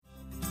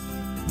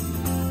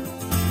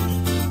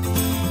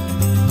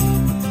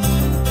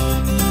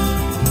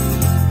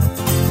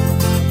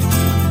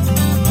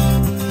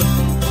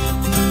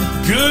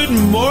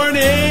Good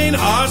morning,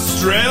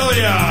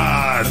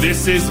 Australia.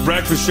 This is The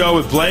Breakfast Show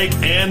with Blake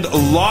and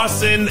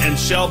Lawson and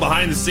Shell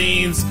behind the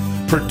scenes,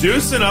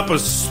 producing up a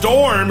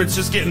storm. It's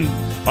just getting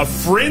a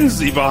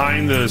frenzy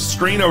behind the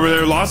screen over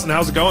there. Lawson,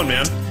 how's it going,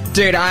 man?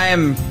 Dude,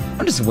 I'm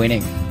just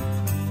winning.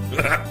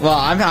 Well,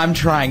 I'm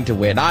trying to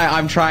win.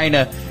 I'm trying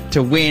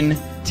to win,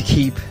 to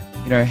keep,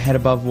 head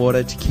above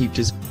water, to keep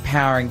just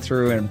powering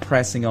through and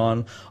pressing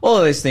on, all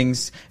of those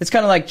things. It's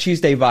kind of like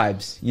Tuesday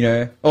vibes,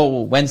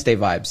 or Wednesday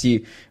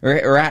vibes.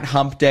 We're at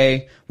hump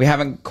day. We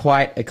haven't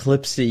quite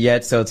eclipsed it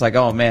yet, so it's like,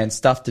 oh man,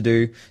 stuff to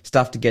do,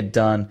 stuff to get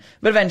done.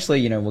 But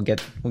eventually, we'll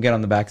get on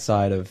the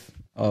backside of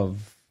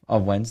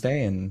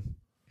Wednesday and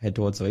head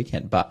towards the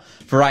weekend. But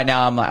for right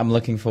now, I'm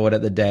looking forward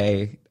at the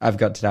day. I've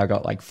got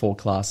like 4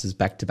 classes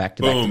back to back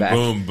to back to back.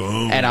 Boom,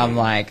 boom. And I'm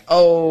like,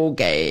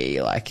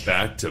 okay, like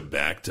back to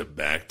back to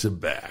back to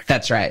back.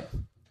 That's right.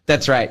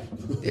 That's right.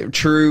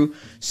 True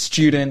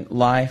student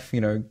life,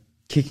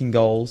 kicking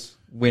goals,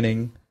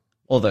 winning,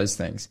 all those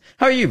things.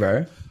 How are you,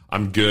 bro?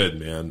 I'm good,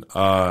 man.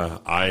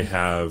 I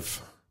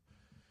have...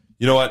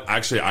 You know what?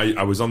 Actually,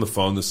 I was on the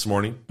phone this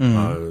morning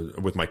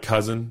with my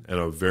cousin and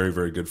a very,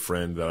 very good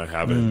friend that I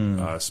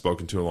haven't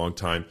spoken to in a long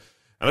time.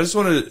 And I just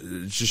want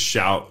to just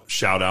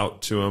shout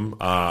out to him.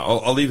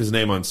 I'll leave his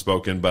name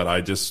unspoken, but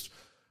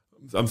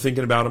I'm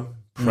thinking about him,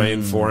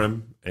 praying for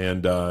him.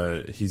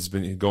 And he's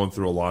been going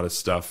through a lot of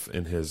stuff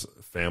in his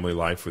family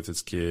life with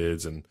his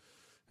kids and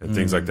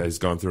things like that. He's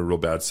gone through a real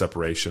bad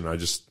separation.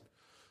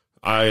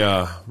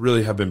 I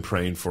really have been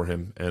praying for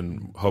him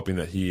and hoping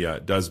that he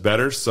does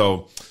better.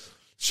 So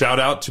shout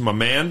out to my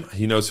man.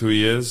 He knows who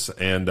he is,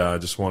 and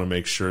just want to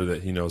make sure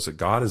that he knows that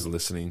God is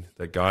listening,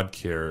 that God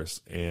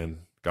cares, and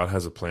God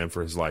has a plan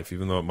for his life.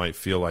 Even though it might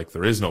feel like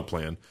there is no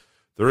plan,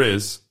 there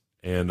is,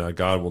 and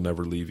God will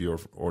never leave you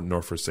or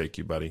nor forsake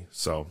you, buddy.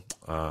 So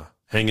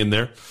hang in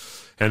there,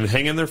 and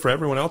hang in there for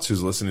everyone else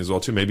who's listening as well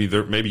too.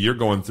 Maybe you're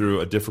going through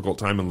a difficult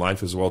time in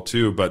life as well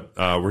too. But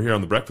we're here on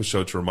the Breakfast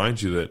Show to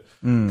remind you that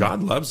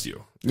God loves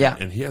you,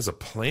 and He has a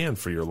plan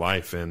for your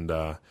life,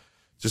 and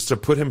just to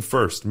put Him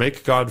first,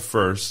 make God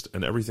first,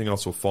 and everything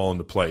else will fall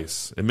into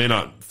place. It may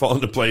not fall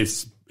into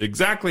place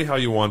exactly how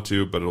you want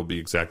to, but it'll be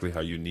exactly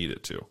how you need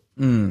it to.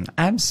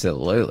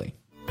 Absolutely.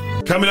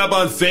 Coming up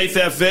on Faith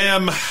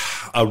FM,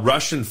 a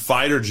Russian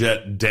fighter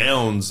jet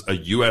downs a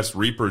U.S.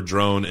 Reaper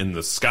drone in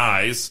the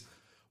skies,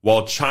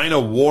 while China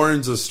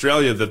warns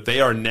Australia that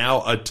they are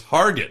now a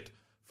target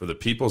for the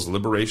People's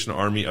Liberation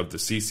Army of the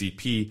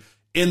CCP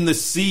in the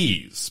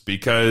seas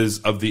because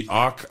of the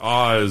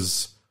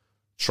AUKUS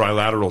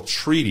trilateral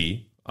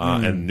treaty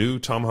and new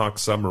Tomahawk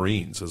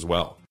submarines as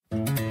well.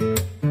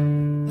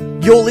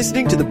 You're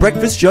listening to the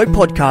Breakfast Show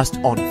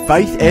podcast on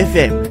Faith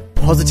FM.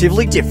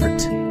 Positively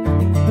different.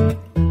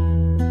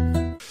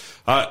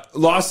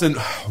 Lawson,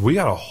 we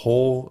got a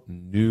whole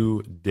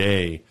new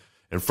day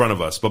in front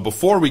of us. But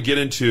before we get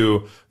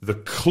into the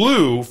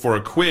clue for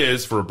a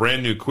quiz, for a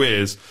brand new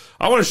quiz,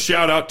 I want to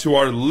shout out to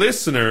our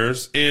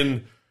listeners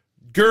in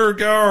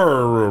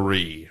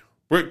Gurugary.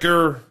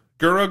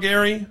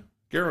 Gurugary?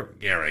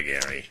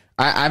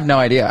 I have no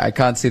idea. I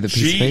can't see the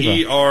piece of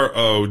paper.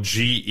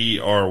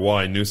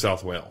 Gerogery, New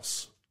South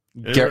Wales.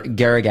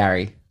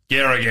 Gurugary.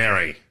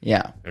 Gurugary.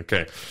 Yeah.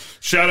 Okay.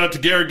 Shout out to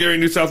Gurugary,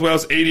 New South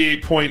Wales,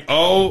 88.0.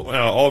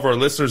 All of our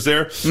listeners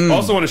there.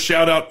 Also want to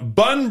shout out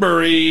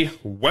Bunbury,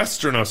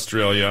 Western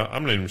Australia.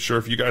 I'm not even sure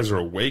if you guys are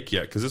awake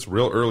yet because it's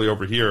real early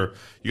over here.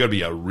 You got to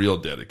be a real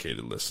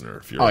dedicated listener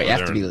if you're over you have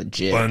there to be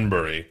legit.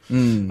 Bunbury,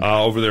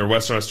 over there in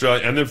Western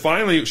Australia. And then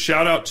finally,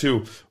 shout out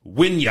to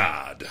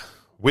Wynyard,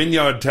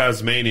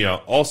 Tasmania,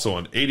 also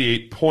on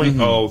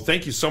 88.0.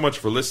 Thank you so much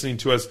for listening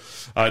to us.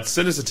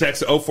 Send us a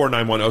text at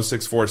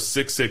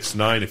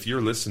 0491-064-669 if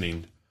you're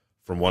listening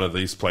from one of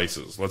these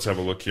places. Let's have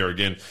a look here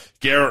again.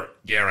 Gary.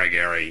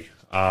 Gary.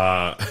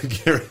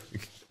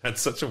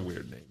 That's such a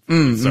weird name.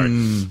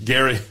 Sorry.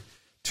 Gary.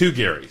 2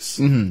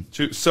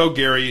 Garys. So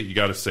Gary, you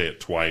got to say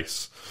it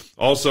twice.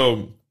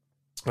 Also,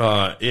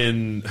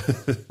 I'm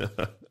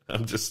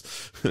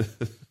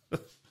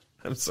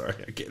sorry,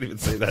 I can't even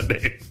say that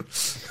name.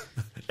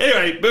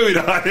 Anyway, moving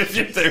on. If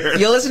you're there,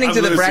 you're listening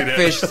to the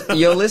breakfast.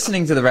 You're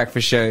listening to the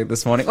Breakfast Show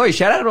this morning. Oh,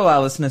 shout out to all our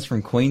listeners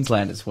from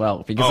Queensland as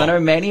well, because I know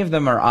many of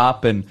them are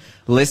up and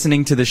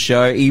listening to the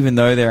show, even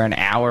though they're an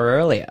hour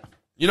earlier.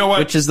 You know what?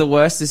 Which is the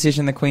worst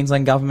decision the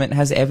Queensland government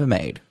has ever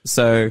made.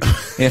 So,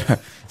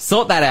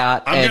 sort that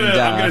out. I'm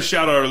gonna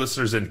shout out our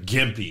listeners in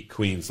Gympie,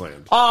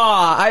 Queensland.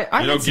 Oh,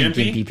 I know some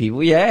Gympie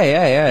people.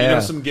 Yeah. You know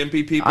some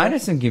Gympie people? I know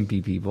some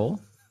Gympie people.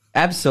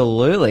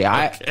 Absolutely.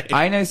 Okay.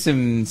 I know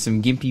some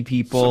Gympie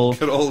people.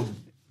 Some good old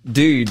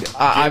dude.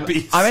 I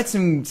met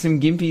some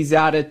Gimpies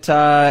out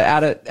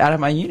at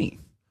my uni.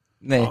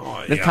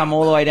 They've come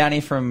all the way down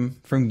here from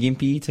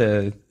Gympie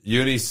to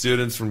uni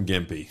students from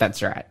Gympie.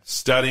 That's right.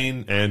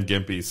 Studying and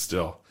Gympie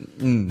still.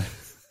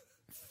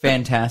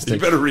 Fantastic. You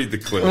better read the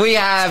clue. We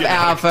have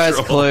our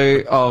first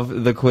clue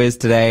of the quiz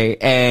today,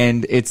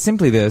 and it's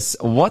simply this: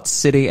 what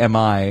city am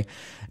I?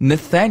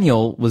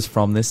 Nathaniel was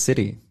from this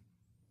city.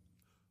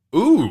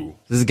 Ooh.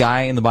 There's a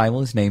guy in the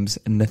Bible, his name's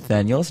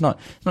Nathaniel. It's not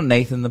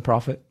Nathan the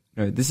prophet.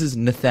 No, this is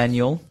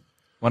Nathaniel,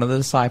 one of the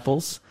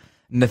disciples.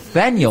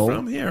 Nathaniel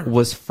From here.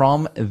 was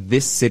from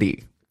this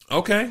city.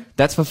 Okay.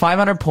 That's for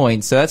 500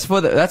 points. So that's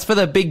for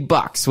the big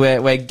bucks.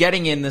 We're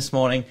getting in this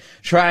morning,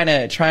 trying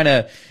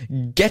to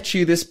get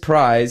you this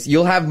prize.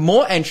 You'll have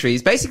more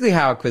entries. Basically,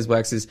 how a quiz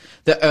works is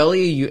the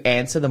earlier you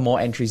answer, the more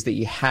entries that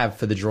you have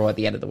for the draw at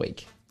the end of the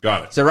week.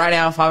 Got it. So right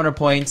now, 500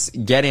 points.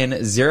 Get in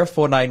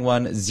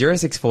 0491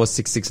 064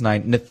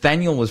 669.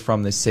 Nathaniel was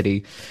from this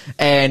city.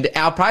 And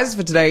our prizes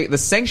for today, the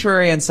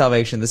Sanctuary and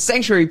Salvation, the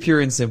Sanctuary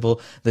Pure and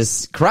Simple,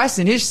 the Christ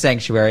in His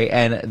Sanctuary,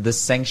 and the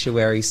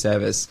Sanctuary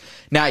Service.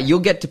 Now, you'll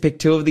get to pick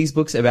 2 of these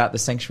books about the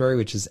Sanctuary,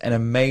 which is an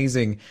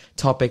amazing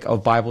topic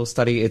of Bible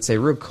study. It's a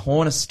real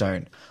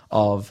cornerstone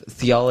of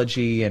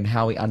theology and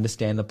how we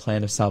understand the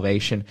plan of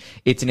salvation.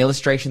 It's an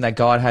illustration that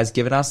God has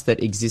given us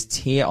that exists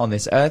here on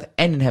this earth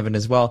and in heaven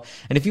as well.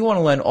 And if you want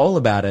to learn all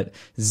about it,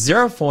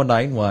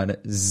 0491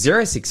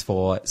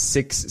 064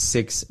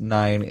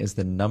 669 is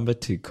the number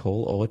to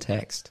call or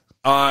text.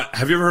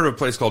 Have you ever heard of a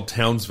place called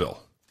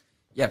Townsville?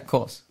 Yeah, of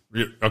course.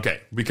 Okay,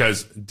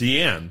 because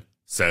Deanne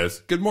says,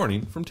 good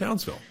morning from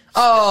Townsville.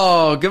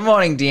 Oh, good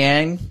morning,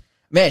 Deanne.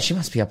 Man, she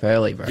must be up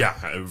early, bro. Yeah,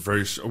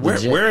 very sure.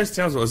 Where is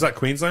Townsville? Is that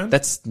Queensland?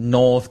 That's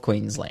North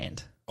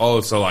Queensland.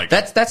 Oh, so like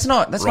that's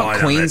not right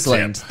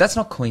Queensland. on that That's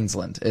not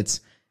Queensland.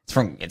 It's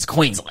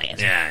Queensland.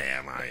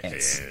 Yeah,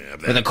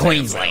 For the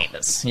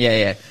Queenslanders.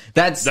 Yeah.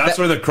 That's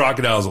where the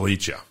crocodiles will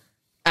eat you.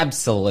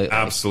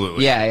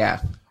 Absolutely.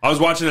 Yeah. I was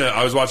watching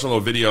a little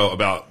video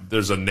about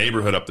there's a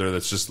neighborhood up there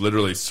that's just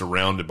literally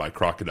surrounded by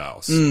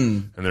crocodiles,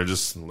 and they're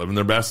just living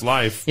their best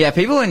life. Yeah,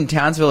 people in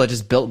Townsville are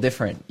just built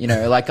different. You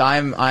know, like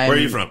I'm. Where are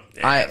you from?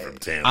 Yeah, from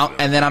Townsville.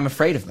 And then I'm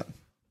afraid of them.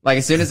 Like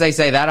as soon as they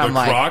say that, I'm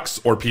like,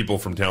 Crocs or people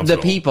from Townsville.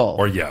 The people,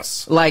 or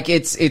yes. Like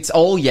it's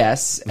all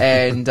yes,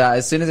 and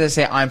as soon as they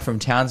say I'm from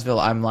Townsville,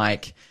 I'm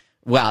like,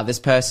 wow, this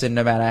person,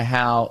 no matter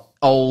how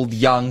old,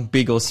 young,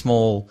 big or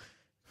small,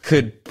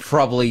 could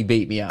probably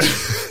beat me up.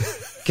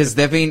 Because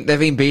they've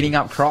been beating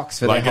up Crocs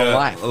for their whole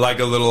life. Like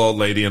a little old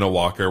lady in a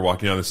walker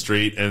walking down the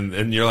street,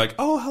 and you're like,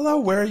 oh, hello,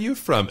 where are you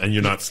from? And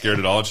you're not scared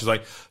at all. And she's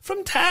like,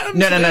 from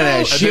Townsville.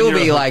 No. She'll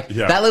be like,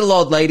 that little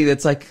old lady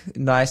that's like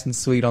nice and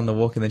sweet on the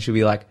walk, and then she'll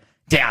be like,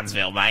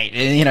 Townsville, mate.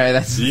 And, you know,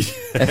 that's...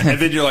 and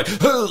then you're like,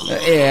 oh,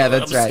 yeah,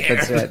 that's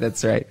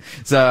right.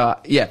 So,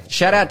 yeah,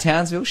 shout out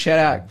Townsville, shout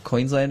out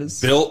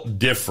Queenslanders. Built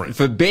different.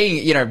 For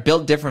being,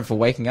 built different, for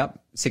waking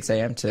up 6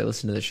 a.m. to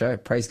listen to the show.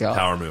 Praise God.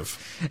 Power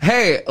move.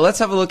 Hey, let's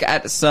have a look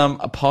at some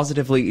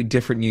positively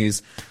different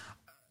news.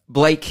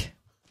 Blake,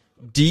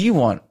 do you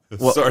want...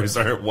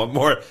 Sorry. One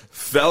more.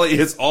 Felly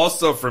is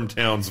also from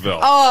Townsville.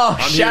 Oh,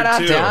 shout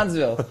out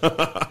Townsville.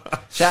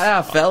 Shout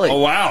out Felly. Oh,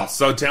 wow.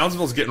 So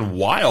Townsville's getting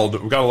wild.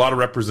 We've got a lot of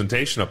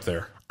representation up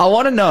there. I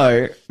want to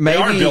know, maybe...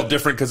 They are built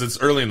different because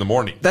it's early in the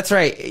morning. That's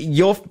right.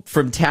 You're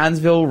from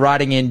Townsville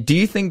writing in. Do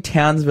you think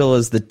Townsville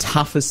is the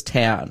toughest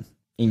town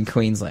in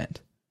Queensland?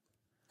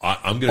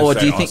 I'm going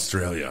to say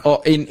Australia.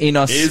 Or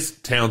is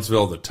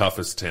Townsville the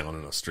toughest town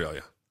in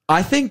Australia?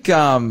 I think...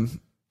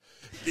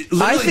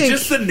 Literally,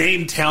 just the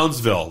name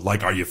Townsville.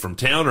 Like, are you from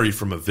town or are you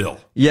from a ville?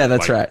 Yeah,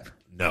 that's right.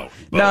 No.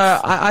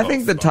 I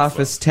think the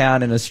toughest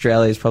town in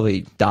Australia is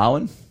probably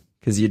Darwin,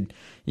 because you'd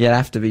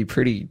have to be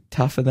pretty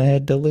tough in the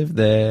head to live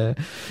there.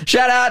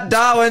 Shout out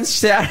Darwin.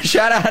 Shout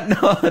out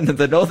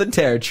the Northern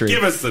Territory.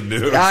 Give us the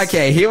news.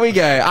 Okay, here we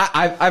go.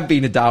 I've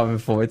been to Darwin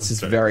before. It's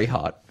just very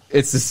hot.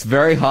 It's just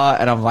very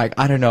hot, and I'm like,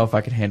 I don't know if I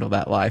can handle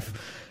that life.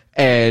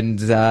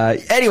 And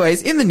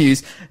anyways, in the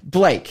news,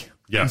 Blake.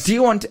 Yes. Do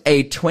you want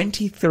a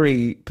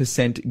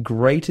 23%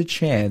 greater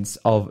chance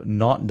of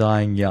not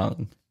dying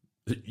young?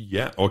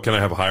 Yeah. Or can I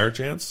have a higher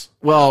chance?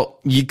 Well,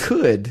 you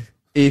could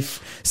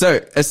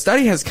so a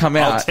study has come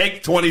out. I'll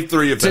take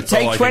 23 if that's all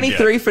I can get. So take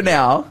 23 for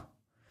now.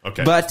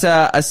 Okay. But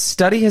a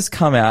study has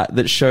come out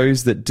that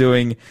shows that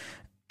doing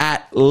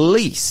at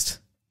least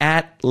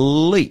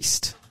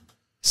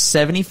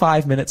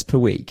 75 minutes per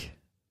week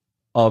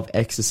of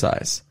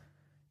exercise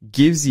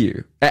gives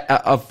you,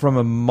 from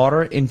a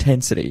moderate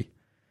intensity,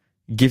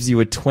 gives you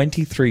a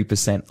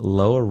 23%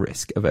 lower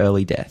risk of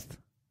early death.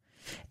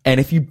 And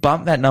if you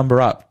bump that number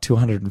up to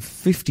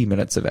 150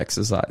 minutes of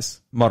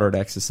exercise, moderate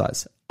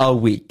exercise, a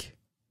week,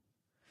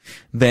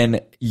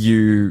 then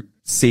you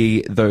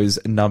see those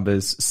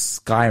numbers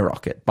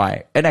skyrocket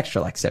by an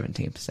extra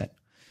 17%.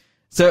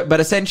 So,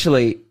 but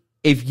essentially,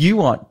 if you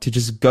want to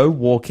just go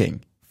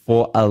walking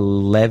for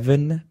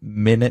 11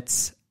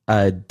 minutes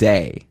a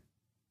day.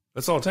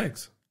 That's all it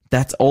takes.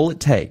 That's all it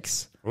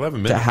takes.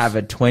 11 minutes. To have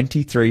a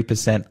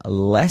 23%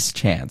 less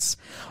chance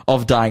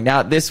of dying.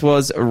 Now, this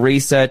was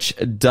research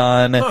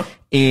done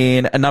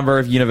in a number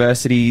of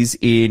universities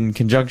in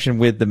conjunction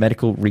with the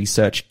Medical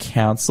Research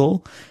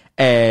Council.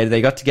 And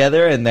they got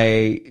together and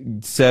they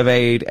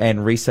surveyed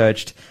and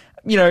researched,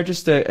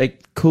 just a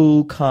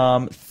cool,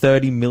 calm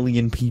 30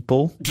 million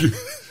people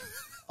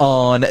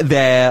on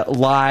their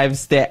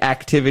lives, their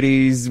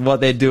activities,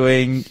 what they're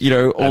doing,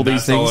 all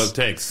these things. That's all it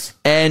takes.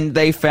 And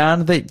they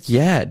found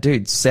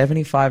that,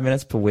 75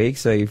 minutes per week.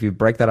 So if you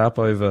break that up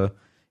over,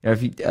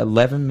 if you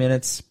 11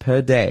 minutes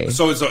per day.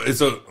 So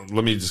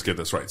let me just get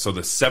this right. So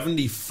the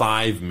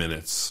 75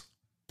 minutes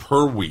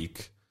per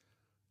week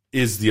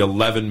is the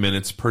 11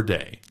 minutes per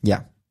day.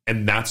 Yeah.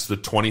 And that's the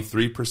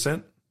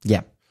 23%?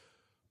 Yeah.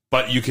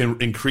 But you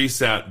can increase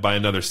that by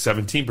another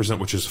 17%,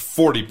 which is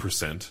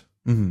 40%,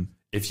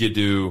 if you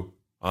do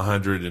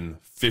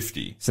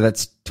 150. So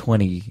that's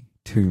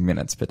 22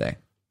 minutes per day.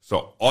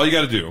 So all you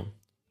got to do,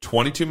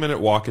 22-minute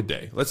walk a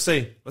day. Let's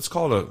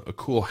call it a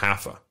cool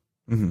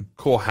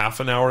cool half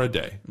an hour a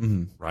day,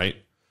 right?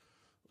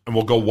 And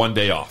we'll go one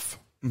day off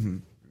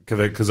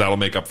because that'll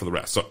make up for the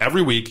rest. So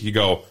every week you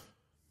go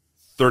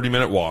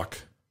 30-minute walk,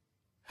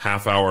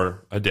 half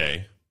hour a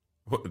day.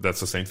 That's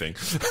the same thing.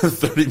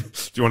 30. Do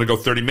you want to go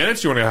 30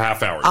 minutes? Do you want to go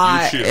half hour?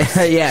 You choose.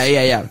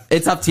 Yeah.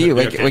 It's up to you.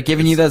 We're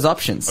giving you those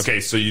options. Okay,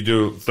 so you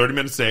do 30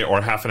 minutes a day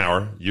or half an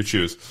hour. You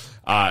choose.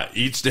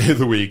 Each day of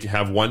the week,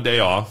 have one day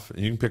off.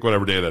 You can pick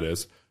whatever day that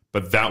is.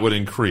 But that would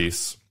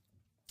increase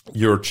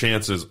your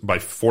chances by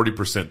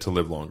 40% to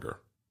live longer.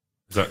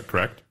 Is that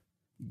correct?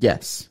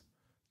 Yes.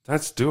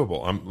 That's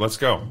doable. Let's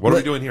go. What are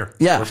we doing here?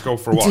 Yeah. Let's go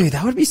for a walk. Dude,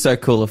 that would be so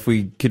cool if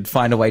we could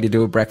find a way to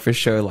do a breakfast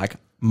show like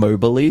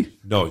mobily.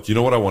 No, you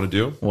know what I want to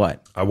do?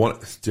 What? I've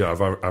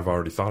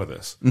already thought of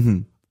this.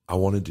 I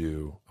want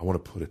to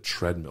put a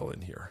treadmill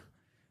in here.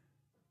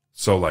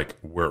 So like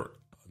we're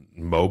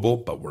mobile,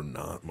 but we're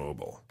not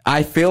mobile.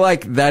 I feel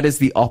like that is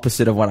the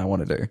opposite of what I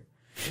want to do.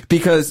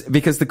 Because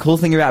the cool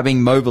thing about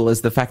being mobile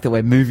is the fact that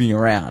we're moving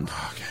around.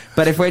 Okay.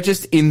 But if we're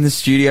just in the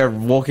studio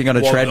walking on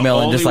a treadmill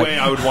and just like... The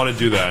only way I would want to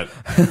do that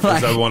is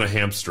I would want a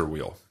hamster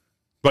wheel.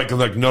 Like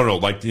like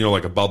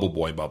a bubble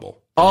boy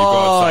bubble.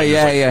 Oh,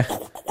 yeah.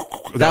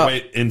 That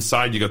way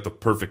inside you got the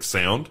perfect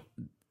sound.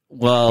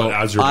 Well, but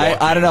as you're walking,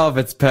 I don't know if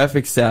it's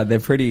perfect sound. They're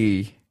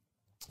pretty...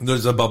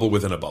 There's a bubble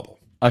within a bubble.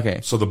 Okay.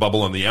 So the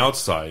bubble on the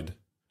outside...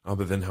 Oh,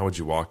 but then how would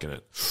you walk in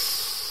it?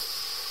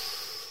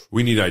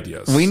 We need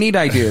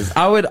ideas.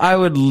 I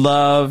would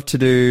love to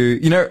do,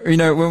 you know,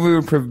 when we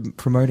were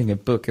promoting a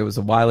book, it was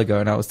a while ago,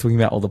 and I was talking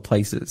about all the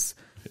places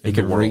you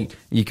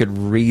could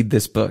read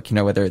this book, you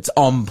know, whether it's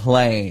on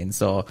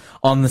planes or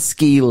on the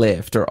ski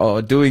lift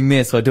or doing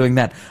this or doing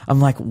that.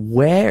 I'm like,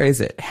 where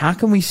is it? How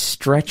can we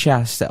stretch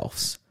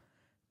ourselves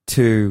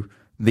to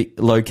the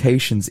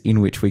locations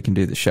in which we can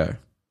do the show?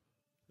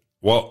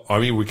 Well, I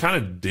mean, we kind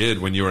of did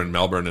when you were in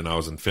Melbourne and I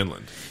was in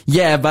Finland.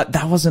 Yeah, but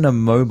that wasn't a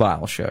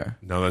mobile show.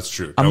 No, that's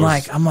true. I'm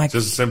like,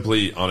 just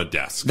simply on a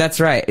desk. That's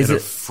right. Is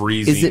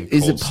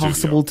it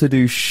possible to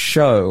do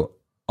show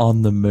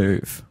on the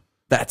move?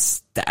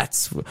 That's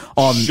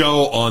on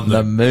show on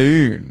the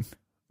moon.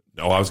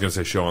 No, I was going to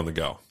say show on the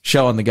go.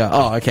 Show on the go.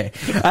 Oh, okay.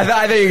 I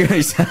thought you were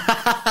going to say,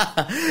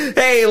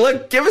 hey,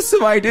 look, give us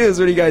some ideas.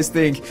 What do you guys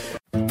think?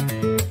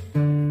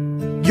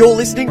 You're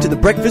listening to the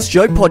Breakfast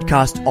Show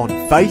podcast on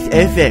Faith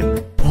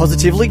FM.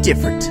 Positively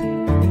different.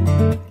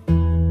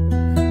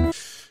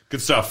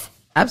 Good stuff.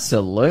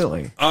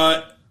 Absolutely.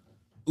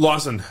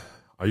 Lawson,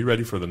 are you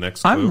ready for the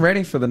next clue? I'm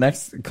ready for the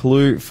next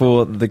clue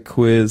for the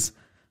quiz,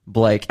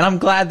 Blake. And I'm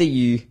glad that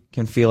you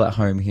can feel at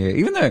home here,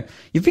 even though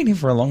you've been here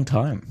for a long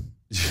time.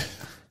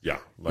 Yeah.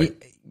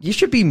 You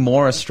should be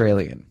more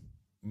Australian.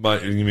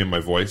 You mean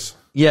my voice?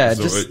 Yeah,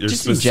 so just you're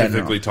just specifically in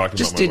general. talking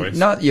just about my voice?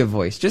 Not your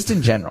voice, just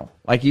in general.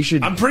 Like you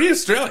should. I'm pretty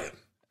Australian.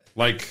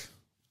 Like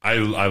I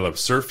love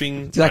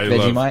surfing. Do you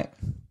like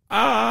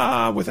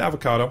Vegemite? With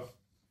avocado.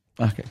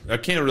 Okay. I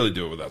can't really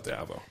do it without the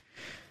avo.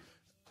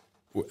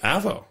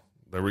 Avo.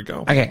 There we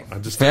go. Okay.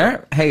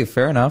 Fair. Hey,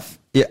 fair enough.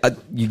 Yeah,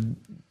 you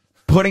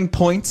putting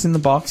points in the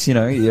box. You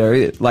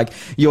know, like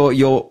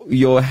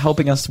you're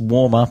helping us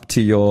warm up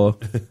to your.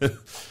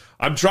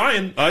 I'm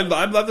trying. I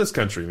love this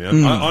country,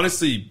 man.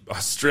 Honestly,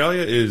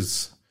 Australia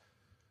is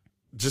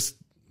just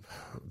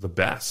the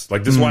best.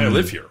 Like, this is why I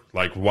live here.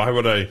 Like, why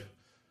would I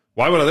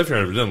live here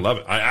if I didn't love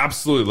it? I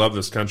absolutely love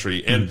this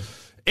country. And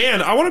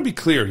I want to be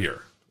clear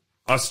here.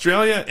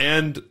 Australia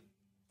and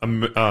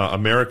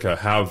America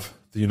have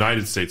the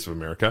United States of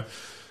America,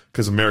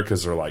 because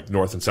Americas are like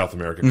North and South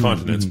America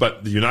continents,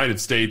 but the United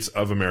States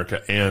of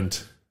America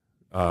and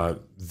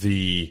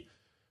the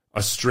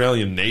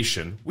Australian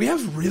nation, we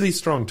have really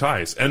strong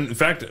ties. And in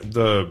fact,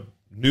 the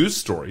news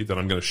story that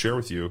I'm going to share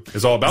with you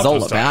is all about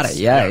those ties.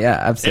 Yeah,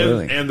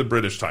 absolutely. And the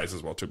British ties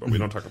as well too, but we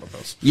don't talk about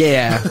those.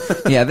 Yeah,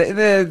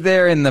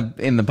 they're in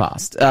the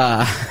past.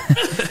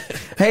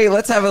 Hey,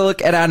 let's have a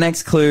look at our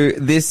next clue.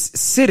 This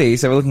city,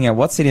 so we're looking at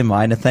what city in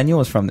mind. Nathaniel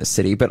was from this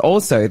city, but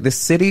also this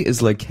city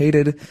is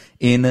located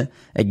in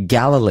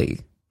Galilee.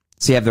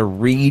 So you have the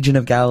region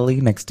of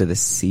Galilee next to the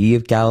Sea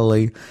of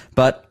Galilee,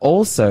 but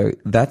also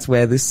that's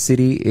where this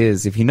city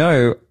is. If you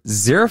know,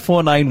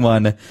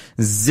 0491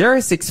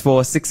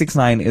 064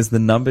 669 is the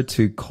number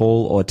to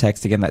call or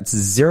text. Again, that's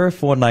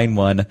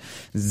 0491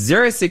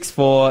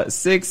 064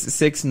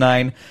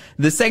 669.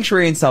 The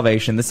sanctuary and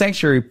salvation, the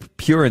sanctuary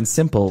pure and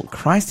simple,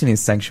 Christ in his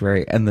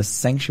sanctuary, and the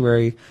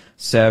sanctuary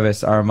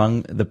service are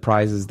among the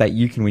prizes that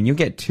you can win. You'll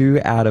get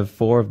 2 out of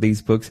 4 of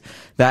these books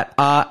that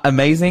are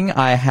amazing.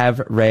 I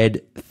have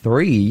read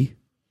 3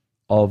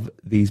 of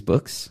these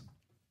books.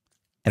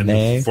 And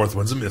the fourth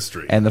one's a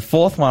mystery. And the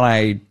fourth one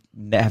I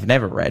have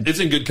never read. It's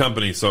in good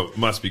company, so it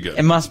must be good.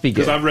 It must be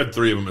good. Because I've read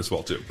 3 of them as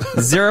well, too.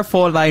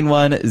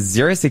 0491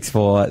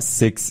 064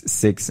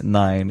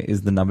 669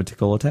 is the number to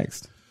call or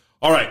text.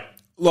 All right.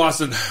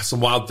 Lawson,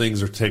 some wild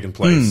things are taking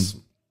place.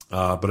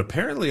 But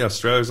apparently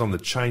Australia's on the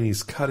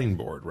Chinese cutting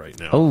board right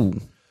now.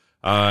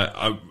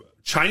 Oh.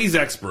 Chinese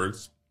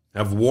experts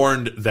have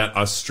warned that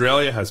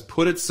Australia has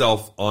put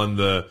itself on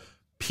the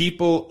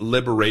People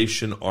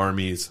Liberation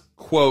Army's,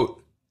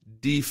 quote,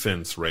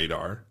 defense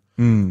radar,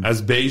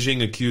 as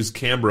Beijing accused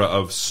Canberra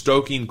of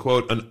stoking,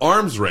 quote, an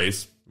arms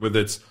race with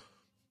its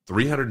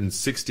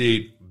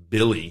 368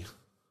 billy.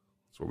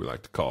 That's what we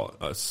like to call it.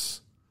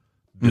 Us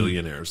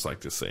billionaires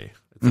like to say.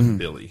 It's a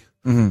billy.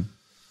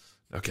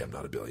 Okay, I'm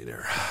not a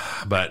billionaire,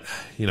 but,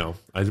 you know,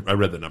 I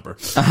read the number.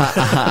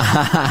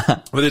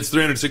 With its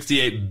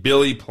 368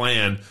 billy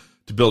plan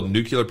to build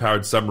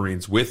nuclear-powered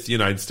submarines with the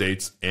United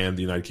States and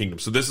the United Kingdom.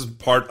 So this is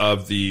part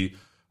of the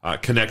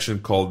connection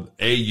called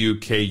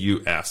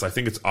AUKUS. I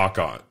think it's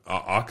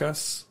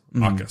AUKUS?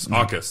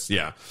 AUKUS,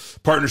 yeah.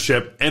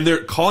 Partnership. And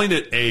they're calling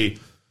it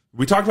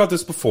we talked about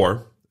this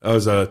before. It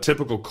was a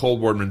typical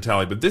Cold War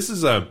mentality, but this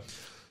is we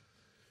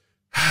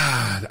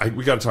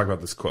got to talk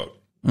about this quote.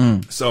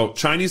 So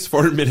Chinese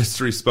Foreign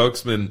Ministry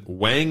spokesman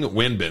Wang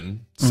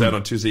Wenbin said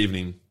on Tuesday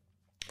evening,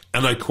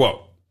 and I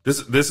quote, this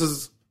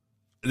is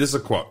a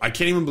quote. I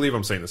can't even believe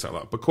I'm saying this out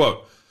loud, but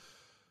quote,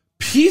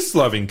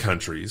 peace-loving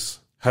countries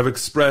have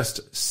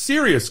expressed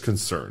serious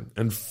concern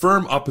and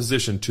firm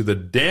opposition to the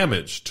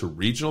damage to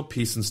regional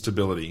peace and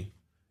stability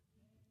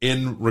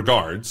in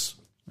regards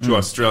to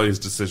Australia's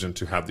decision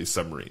to have these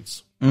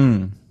submarines.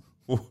 What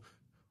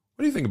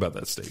do you think about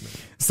that statement?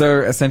 So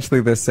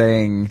essentially they're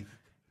saying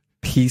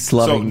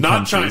peace-loving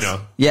countries. So not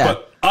China, yeah,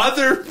 but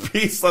other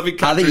peace-loving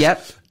countries.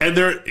 Yep. And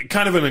they're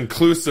kind of an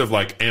inclusive,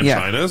 and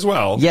China as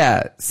well.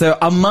 Yeah. So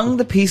among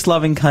the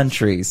peace-loving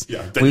countries,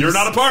 that you're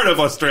not a part of,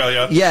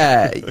 Australia.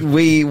 Yeah,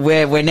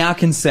 we're now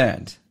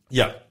concerned.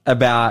 Yeah.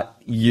 About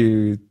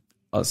you,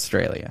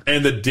 Australia,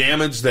 and the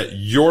damage that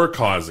you're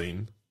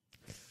causing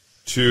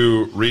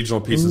to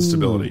regional peace and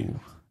stability.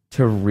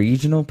 To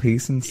regional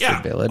peace and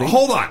stability.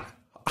 Hold on.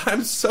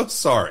 I'm so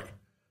sorry.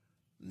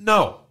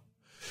 No.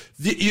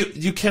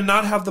 You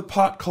cannot have the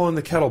pot calling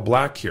the kettle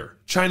black here.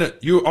 China,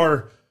 you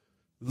are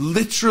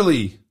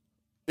literally,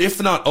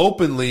 if not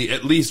openly,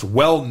 at least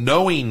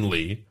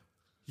well-knowingly,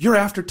 you're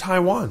after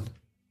Taiwan.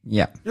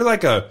 Yeah. You're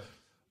like a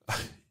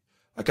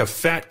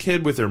fat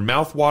kid with their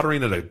mouth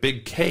watering at a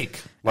big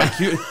cake. Like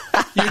you're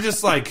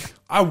just like,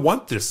 I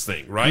want this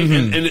thing, right?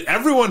 And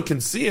everyone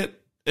can see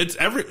it. It's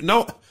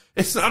not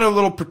a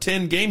little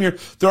pretend game here.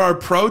 There are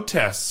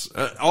protests,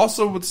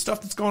 also with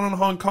stuff that's going on in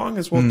Hong Kong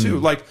as well too.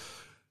 Like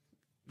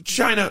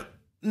China,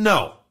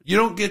 no, you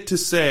don't get to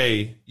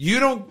say you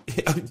don't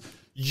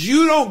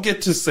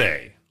get to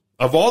say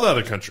of all the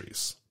other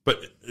countries. But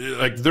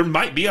like there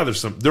might be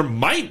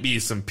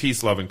some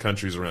peace loving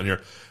countries around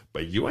here,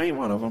 but you ain't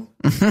one of them.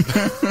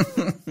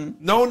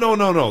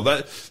 No.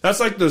 That's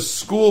like the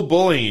school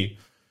bully.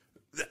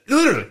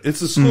 Literally, it's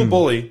the school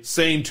bully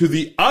saying to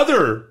the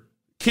other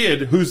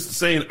kid who's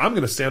saying, "I'm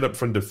going to stand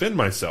up and defend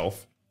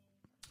myself."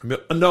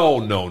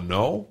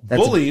 No.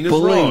 Bullying is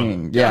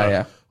wrong.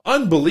 Yeah.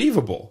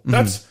 Unbelievable.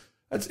 That's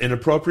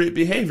inappropriate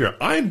behavior.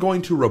 I'm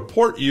going to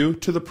report you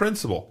to the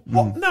principal.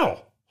 Well, no,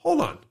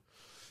 hold on.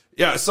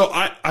 Yeah, so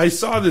I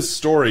saw this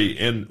story,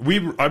 and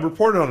I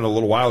reported on it a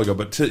little while ago,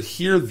 but to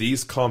hear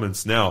these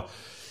comments now,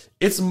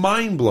 it's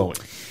mind-blowing.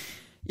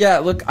 Yeah,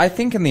 look, I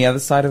think on the other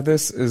side of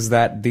this is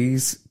that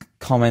these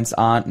comments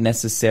aren't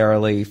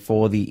necessarily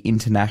for the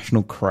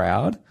international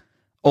crowd,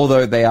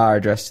 although they are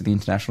addressed to the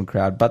international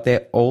crowd, but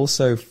they're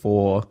also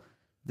for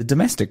the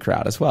domestic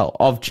crowd as well,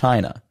 of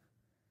China.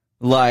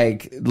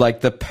 Like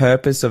the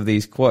purpose of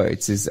these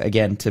quotes is,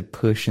 again, to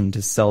push and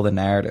to sell the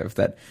narrative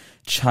that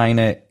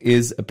China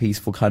is a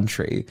peaceful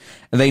country.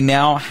 And they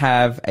now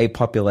have a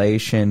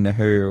population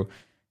who,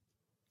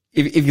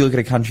 if you look at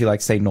a country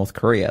like, say, North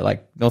Korea,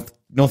 like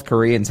North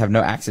Koreans have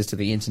no access to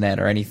the internet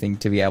or anything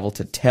to be able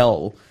to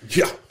tell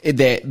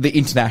the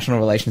international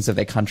relations of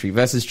their country,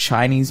 versus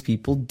Chinese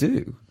people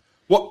do.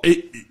 Well,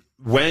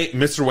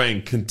 Mr.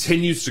 Wang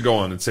continues to go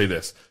on and say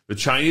this. The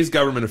Chinese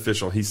government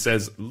official, he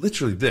says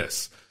literally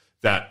this,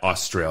 that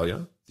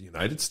Australia, the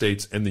United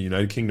States, and the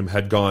United Kingdom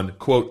had gone,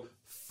 quote,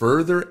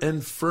 further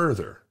and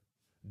further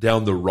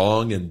down the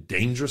wrong and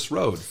dangerous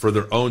road for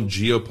their own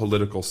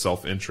geopolitical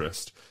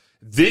self-interest.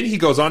 Then he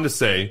goes on to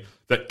say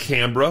that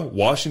Canberra,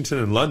 Washington,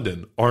 and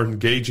London are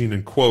engaging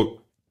in,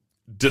 quote,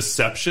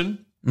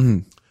 deception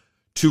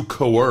to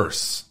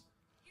coerce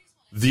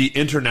the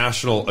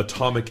International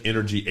Atomic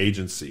Energy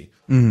Agency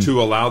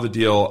to allow the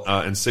deal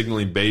and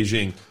signaling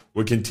Beijing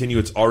would continue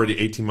its already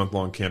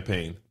 18-month-long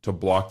campaign to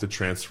block the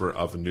transfer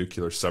of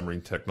nuclear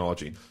submarine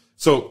technology.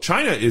 So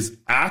China is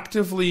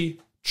actively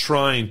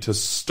trying to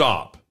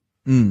stop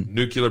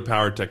nuclear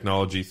power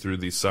technology through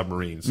these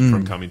submarines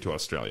from coming to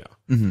Australia.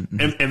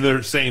 And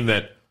they're saying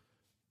that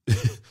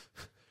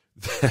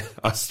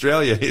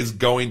Australia is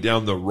going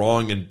down the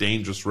wrong and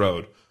dangerous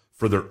road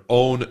for their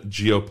own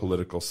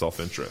geopolitical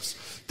self-interest.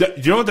 Do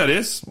you know what that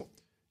is?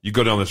 You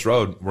go down this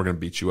road, we're going to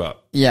beat you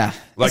up. Yeah.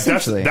 Like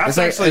essentially. that's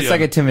it's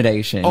like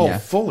intimidation. Oh, yeah.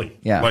 fully.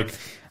 Yeah. Like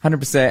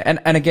 100%.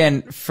 And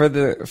again, for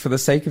the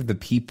sake of the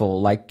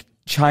people, like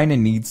China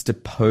needs to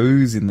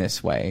pose in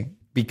this way,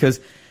 because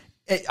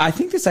I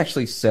think this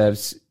actually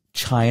serves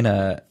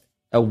China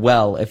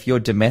well if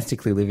you're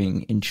domestically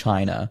living in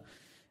China.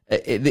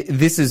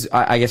 This is,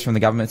 I guess, from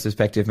the government's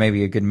perspective,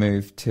 maybe a good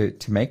move to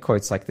make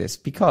quotes like this,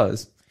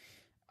 because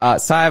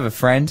so I have a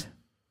friend.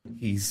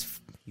 He's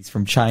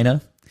from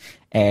China,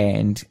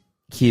 and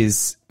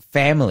his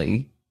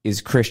family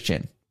is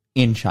Christian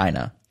in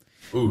China.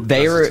 Ooh,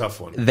 that's a tough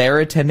one. They're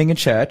attending a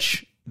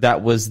church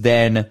that was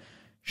then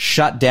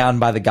shut down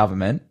by the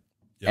government,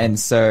 and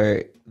so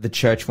the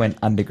church went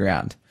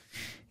underground.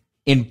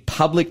 In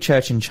public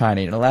church in China,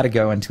 you're not allowed to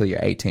go until you're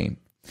 18.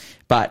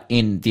 But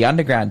in the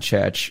underground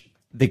church,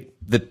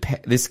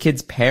 this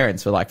kid's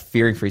parents were like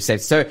fearing for his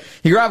safety. So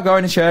he grew up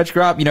going to church,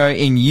 grew up,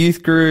 in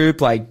youth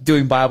group, like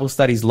doing Bible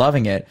studies,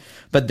 loving it.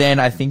 But then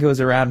I think it was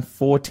around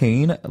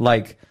 14,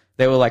 like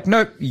they were like,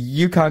 nope,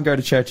 you can't go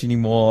to church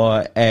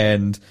anymore.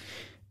 And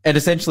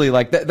essentially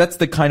like that's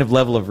the kind of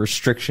level of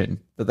restriction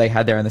that they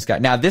had there in this guy.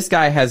 Now this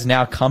guy has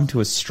now come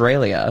to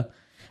Australia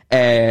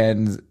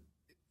and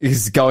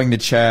is going to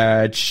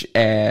church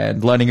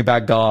and learning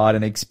about God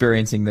and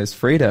experiencing those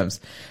freedoms.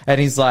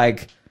 And he's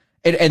like,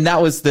 and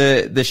that was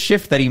the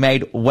shift that he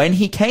made when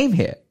he came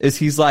here, is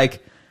he's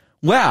like,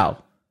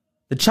 wow,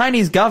 the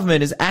Chinese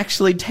government is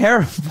actually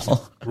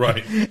terrible.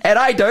 Right. And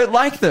I don't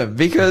like them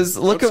because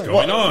look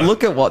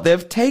at what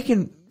they've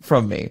taken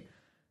from me.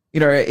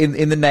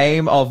 In the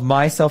name of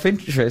my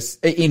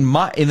self-interest, in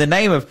the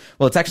name of,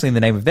 well, it's actually in the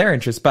name of their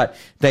interest, but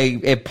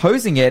they're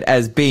posing it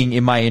as being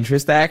in my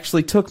interest. They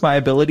actually took my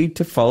ability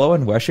to follow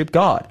and worship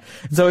God.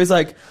 And so he's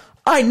like,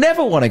 I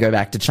never want to go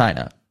back to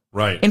China.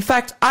 Right. In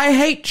fact, I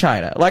hate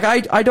China. Like,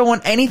 I don't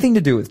want anything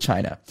to do with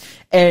China.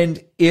 And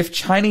if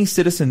Chinese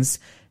citizens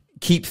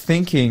keep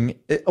thinking,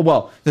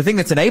 well, the thing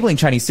that's enabling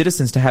Chinese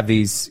citizens to have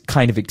these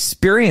kind of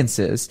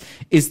experiences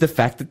is the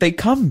fact that they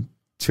come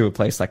to a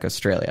place like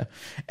Australia.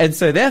 And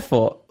so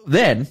therefore,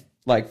 then,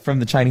 like from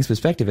the Chinese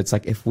perspective, it's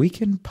like, if we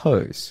can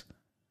pose,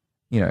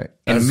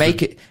 and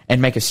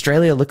make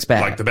Australia looks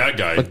bad. Like the bad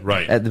guy,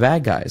 right. At the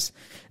bad guys,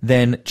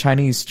 then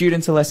Chinese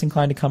students are less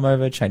inclined to come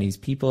over, Chinese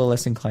people are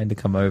less inclined to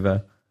come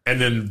over. And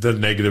then the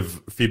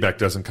negative feedback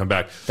doesn't come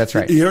back. That's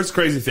right. Here's the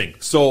crazy thing.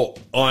 So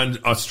on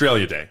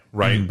Australia Day,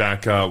 right,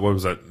 back, what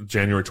was that,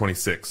 January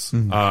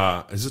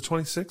 26th? Is it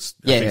 26th?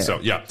 Yeah, I think so.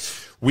 Yeah.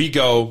 We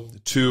go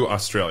to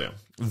Australia.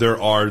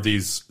 There are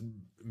these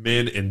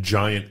men in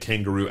giant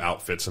kangaroo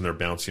outfits, and they're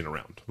bouncing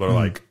around. They're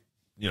like,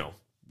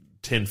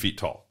 10 feet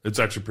tall. It's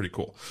actually pretty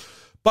cool.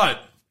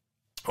 But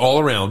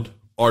all around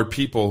are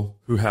people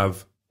who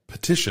have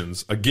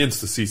petitions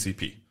against the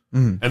CCP.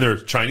 And they're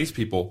Chinese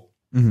people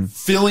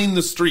filling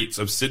the streets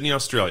of Sydney,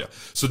 Australia.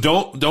 So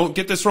don't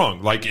get this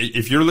wrong. Like,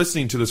 if you're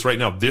listening to this right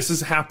now, this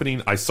is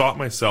happening. I saw it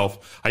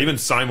myself. I even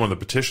signed one of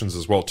the petitions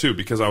as well, too,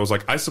 because I was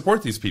like, I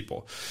support these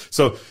people.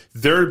 So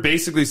they're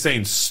basically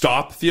saying,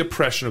 stop the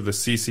oppression of the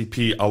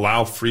CCP,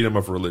 allow freedom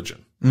of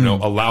religion,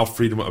 allow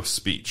freedom of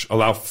speech,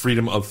 allow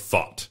freedom of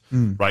thought,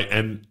 right?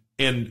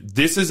 And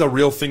this is a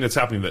real thing that's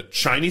happening, that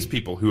Chinese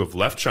people who have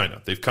left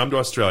China, they've come to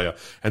Australia,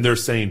 and they're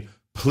saying,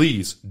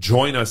 please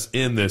join us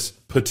in this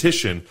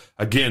petition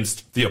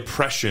against the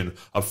oppression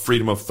of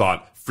freedom of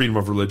thought, freedom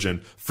of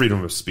religion,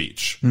 freedom of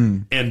speech.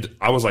 And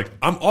I was like,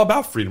 I'm all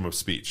about freedom of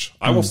speech.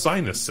 I will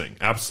sign this thing.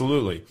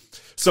 Absolutely.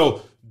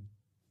 So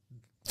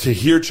to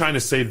hear China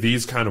say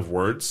these kind of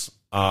words,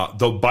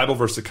 the Bible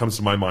verse that comes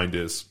to my mind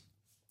is,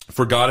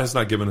 for God has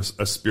not given us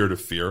a spirit of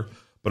fear,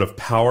 but of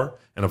power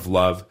and of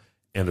love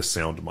and a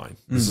sound mind.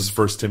 This is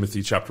 1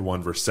 Timothy chapter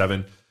 1, verse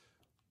 7.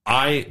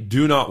 I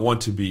do not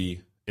want to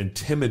be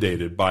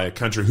intimidated by a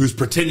country who's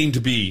pretending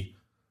to be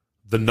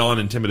the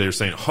non-intimidator,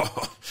 saying,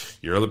 oh,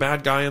 you're the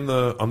bad guy on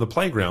the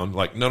playground.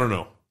 Like,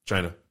 no,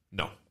 China,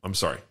 no, I'm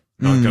sorry,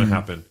 not going to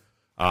happen.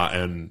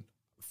 And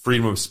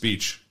freedom of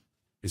speech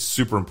is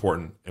super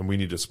important, and we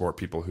need to support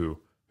people who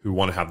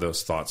want to have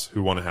those thoughts,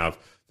 who want to have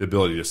the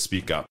ability to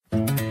speak up.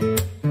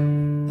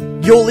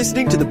 You're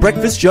listening to the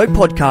Breakfast Show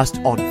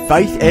podcast on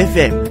Faith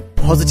FM.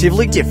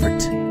 Positively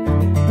different.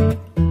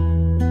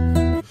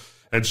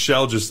 And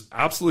Shell just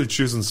absolutely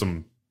choosing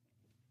some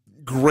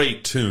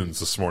great tunes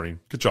this morning.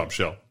 Good job,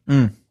 Shell.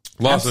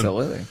 Lawson,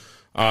 Absolutely.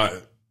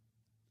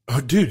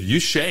 Dude, you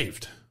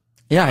shaved.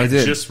 Yeah, I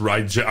did.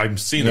 I'm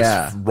seeing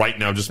this right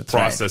now, just that's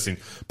processing.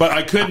 Right. But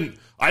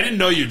I didn't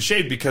know you'd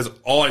shaved, because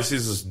all I see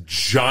is this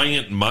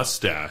giant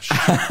mustache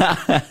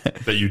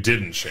that you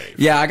didn't shave.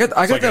 Yeah, I got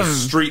like the a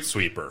street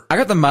sweeper. I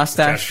got the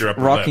mustache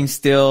rocking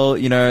still.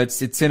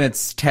 It's in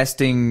its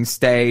testing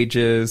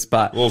stages,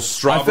 but a little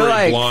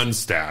strawberry blonde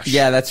stash.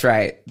 Yeah, that's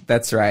right.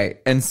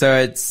 And so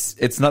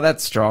it's not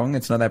that strong.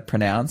 It's not that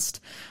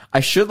pronounced. I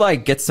should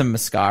get some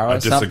mascara or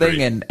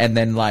something and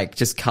then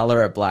just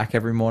color it black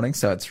every morning.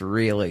 So it's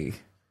kind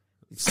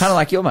of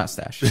like your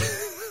mustache.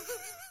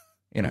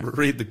 You know.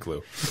 Read the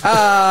clue.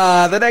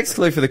 The next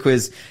clue for the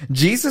quiz.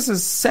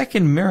 Jesus'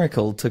 second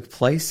miracle took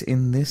place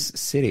in this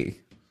city.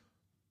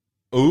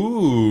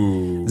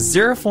 Ooh.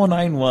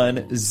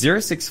 0491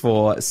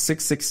 064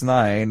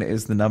 669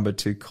 is the number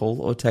to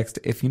call or text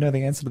if you know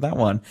the answer to that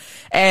one.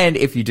 And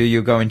if you do,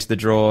 you'll go into the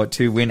draw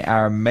to win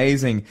our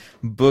amazing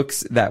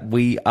books that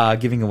we are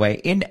giving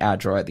away in our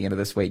draw at the end of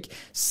this week.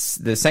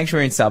 The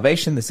Sanctuary and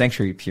Salvation, The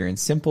Sanctuary Pure and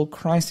Simple,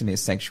 Christ in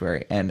His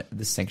Sanctuary, and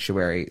The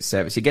Sanctuary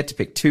Service. You get to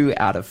pick 2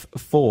 out of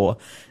 4.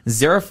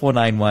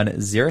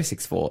 0491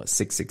 064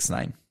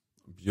 669.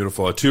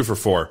 Beautiful. A 2 for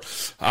 4.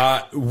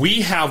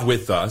 We have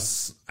with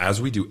us, as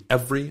we do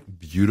every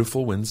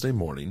beautiful Wednesday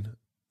morning,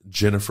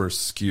 Jennifer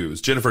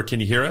Skews. Jennifer,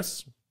 can you hear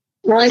us?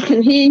 I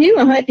can hear you.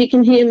 I hope you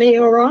can hear me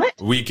all right.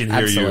 We can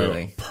hear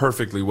you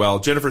perfectly well.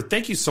 Jennifer,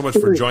 thank you so much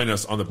for joining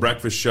us on The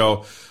Breakfast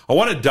Show. I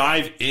want to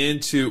dive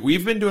into,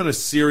 we've been doing a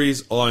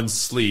series on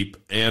sleep,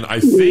 and I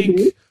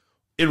think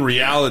in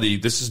reality,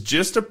 this is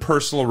just a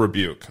personal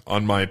rebuke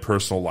on my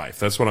personal life.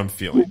 That's what I'm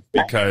feeling,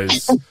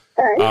 because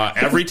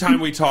every time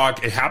we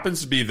talk, it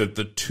happens to be that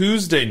the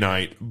Tuesday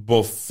night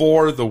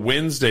before the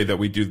Wednesday that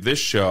we do this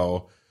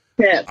show,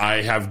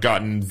 I have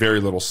gotten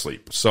very little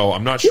sleep. So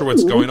I'm not sure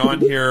what's going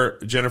on here.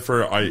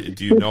 Jennifer,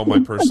 do you know my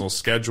personal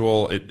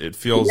schedule? It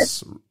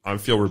feels, I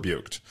feel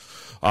rebuked.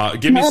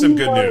 Give me some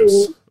good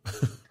news.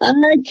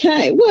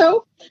 Okay.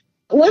 Well,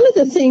 one of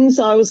the things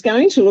I was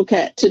going to look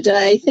at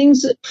today,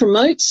 things that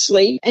promote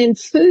sleep and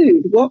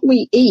food, what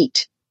we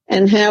eat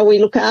and how we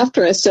look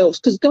after ourselves,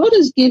 because God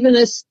has given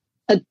us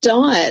a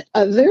diet,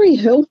 a very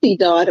healthy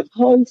diet of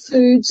whole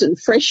foods and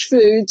fresh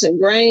foods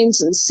and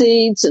grains and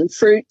seeds and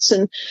fruits.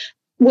 And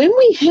when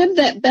we have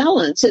that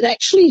balance, it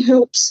actually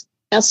helps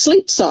our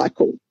sleep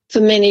cycle for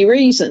many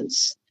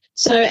reasons.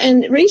 So,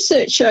 and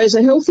research shows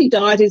a healthy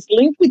diet is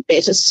linked with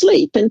better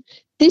sleep. And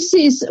this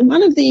is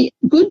one of the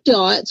good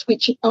diets,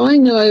 which I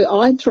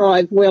know I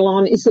thrive well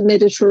on, is the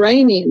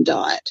Mediterranean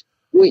diet,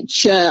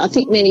 which I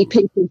think many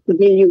people are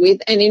familiar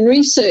with. And in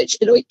research,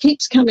 it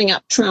keeps coming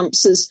up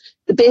trumps as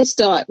the best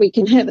diet we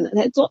can have. And it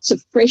has lots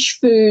of fresh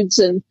foods,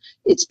 and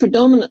it's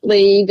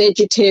predominantly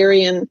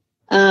vegetarian.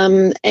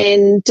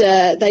 And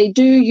they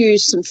do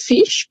use some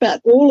fish, but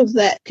all of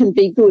that can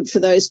be good for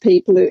those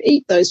people who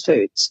eat those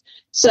foods.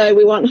 So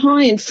we want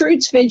high in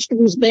fruits,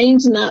 vegetables,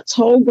 beans, nuts,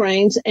 whole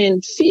grains,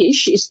 and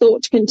fish is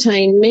thought to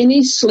contain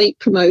many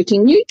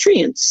sleep-promoting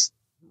nutrients.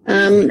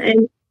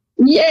 And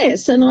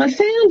yes, and I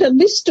found a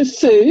list of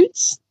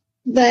foods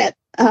that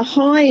are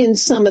high in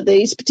some of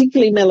these,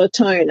 particularly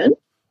melatonin.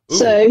 Ooh.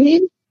 So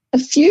here's a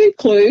few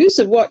clues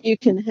of what you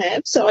can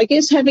have. So I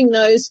guess having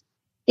those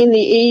in the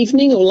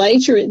evening or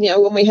later,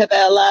 when we have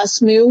our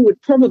last meal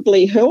would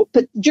probably help,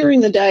 but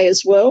during the day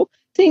as well.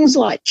 Things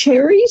like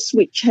cherries,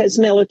 which has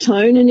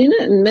melatonin in it,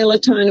 and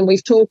melatonin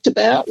we've talked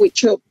about, which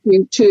help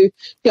you to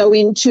go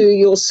into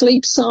your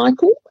sleep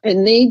cycle,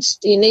 and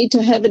you need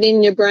to have it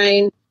in your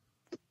brain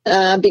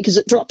because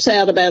it drops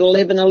out about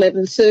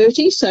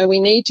 11:30, so we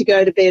need to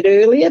go to bed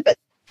earlier. But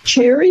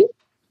cherry,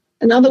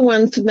 another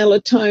one for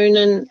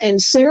melatonin and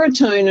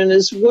serotonin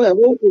as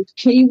well, with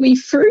kiwi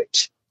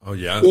fruit. Oh,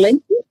 yes.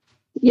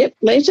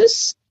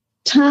 Lettuce,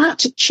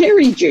 tart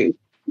cherry juice.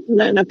 I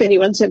don't know if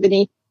anyone's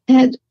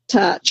had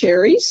tart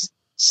cherries.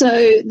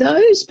 So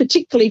those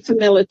particularly for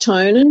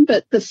melatonin,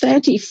 but the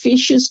fatty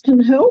fishes can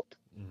help.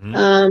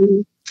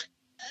 Mm-hmm.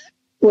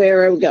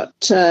 Where we've got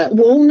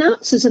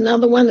walnuts is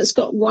another one that's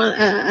got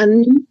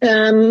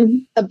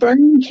a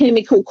brain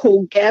chemical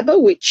called GABA,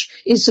 which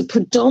is a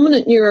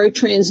predominant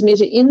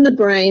neurotransmitter in the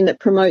brain that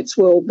promotes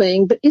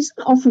well-being, but isn't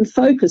often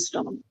focused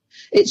on.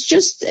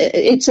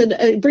 It's an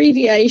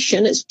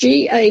abbreviation. It's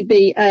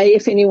GABA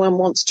if anyone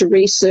wants to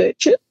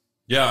research it.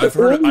 Yeah,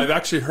 I've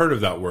actually heard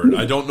of that word.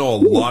 I don't know a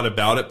lot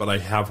about it, but I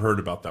have heard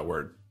about that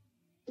word.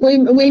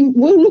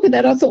 We'll look at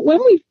that. I thought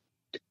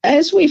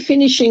as we're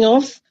finishing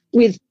off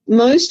with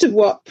most of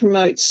what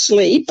promotes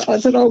sleep, I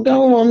thought I'll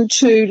go on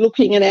to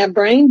looking at our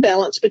brain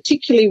balance,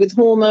 particularly with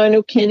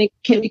hormonal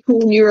chemical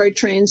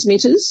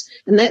neurotransmitters,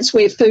 and that's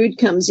where food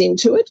comes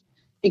into it.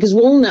 Because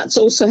walnuts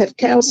also have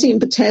calcium,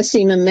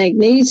 potassium, and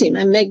magnesium.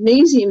 And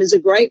magnesium is a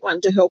great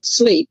one to help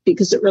sleep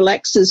because it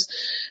relaxes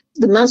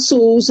the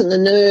muscles and the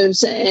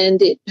nerves,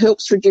 and it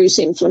helps reduce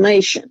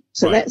inflammation.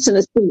 So That's an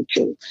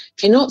essential.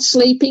 If you're not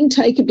sleeping,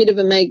 take a bit of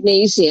a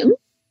magnesium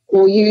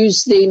or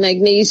use the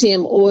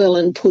magnesium oil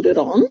and put it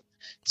on.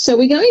 So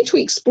we're going to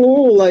explore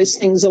all those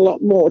things a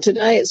lot more.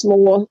 Today it's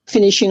more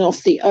finishing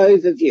off the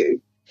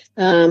overview.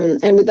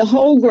 And with the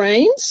whole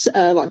grains,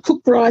 like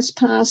cooked rice,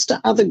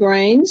 pasta, other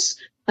grains,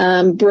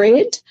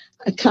 bread,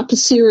 a cup of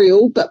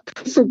cereal, but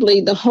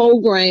preferably the whole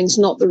grains,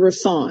 not the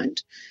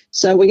refined.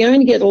 So we're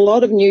going to get a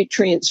lot of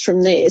nutrients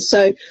from there.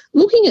 So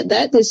looking at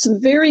that, there's some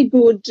very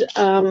good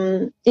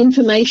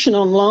information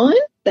online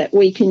that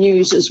we can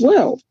use as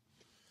well.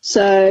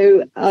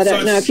 So I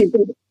don't know if you've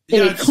got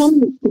any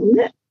comments on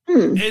that.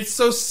 It's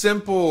so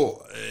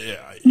simple.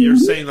 You're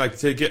saying like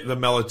to get the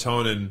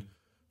melatonin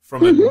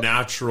from a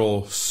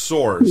natural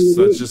source.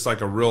 That's just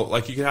like a real,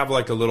 like you can have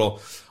like a little,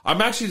 I'm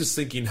actually just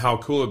thinking how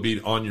cool it'd be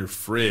on your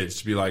fridge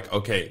to be like,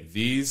 okay,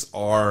 these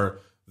are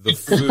the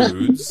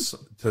foods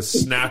to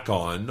snack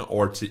on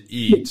or to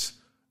eat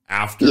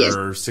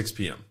after 6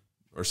 p.m.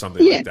 or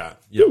something like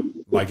that.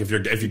 Like if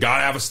you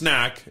gotta have a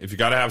snack, if you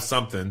gotta have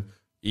something,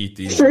 eat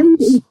these.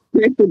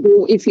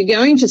 If you're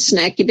going to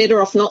snack, you're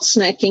better off not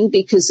snacking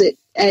because it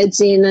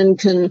adds in and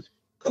can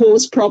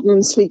cause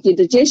problems with your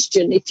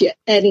digestion if you're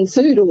adding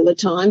food all the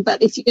time.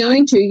 But if you're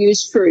going to,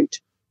 use fruit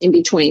in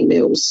between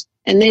meals.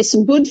 And there's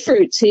some good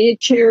fruits here,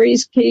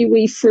 cherries,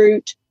 kiwi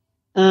fruit,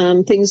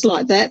 things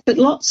like that. But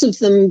lots of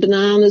them,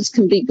 bananas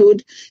can be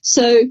good.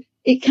 So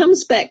it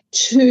comes back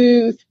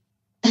to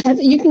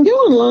you can go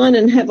online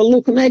and have a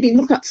look and maybe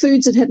look up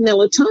foods that have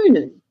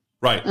melatonin.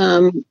 Right.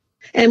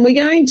 And we're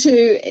going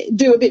to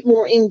do a bit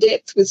more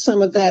in-depth with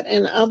some of that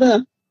and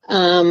other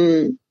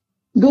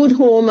good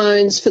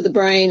hormones for the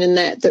brain and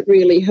that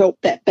really help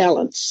that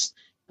balance.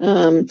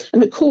 And,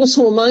 of course,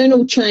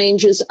 hormonal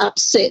changes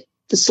upset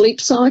the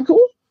sleep cycle.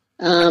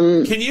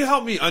 Can you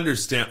help me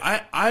understand?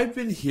 I've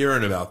been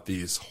hearing about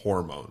these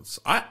hormones.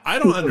 I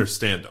don't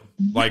understand them.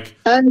 Like,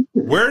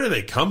 where do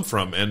they come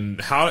from, and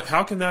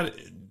how can that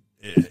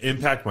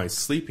impact my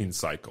sleeping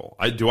cycle?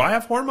 Do I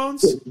have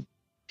hormones?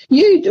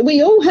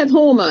 We all have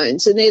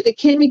hormones, and they're the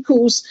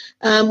chemicals.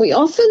 We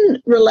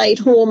often relate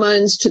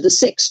hormones to the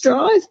sex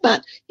drive,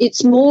 but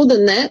it's more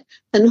than that.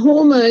 And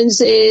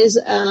hormones is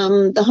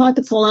the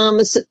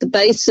hypothalamus at the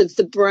base of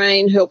the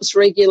brain helps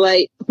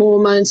regulate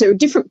hormones. There are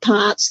different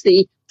parts,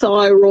 the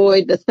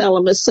thyroid, the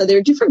thalamus. So there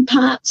are different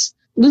parts,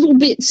 little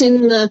bits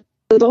in the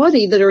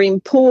body that are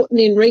important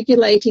in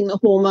regulating the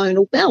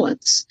hormonal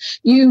balance.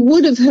 You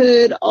would have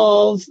heard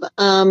of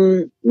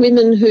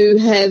women who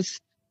have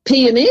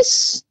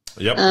PMS.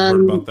 Yep,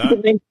 heard about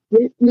that.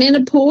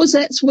 Menopause,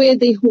 that's where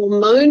the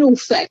hormonal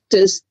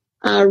factors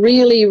are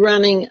really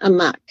running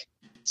amok.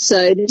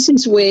 So this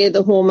is where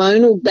the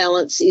hormonal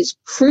balance is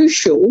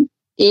crucial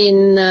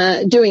in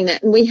doing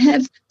that. And we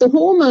have the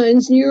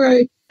hormones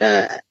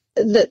that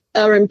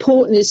are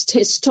important is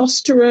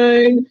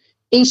testosterone,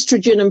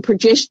 estrogen and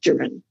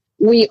progesterone.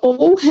 We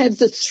all have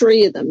the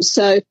three of them.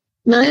 So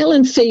male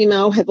and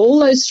female have all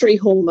those three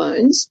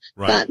hormones,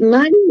 but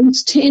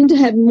males tend to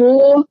have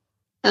more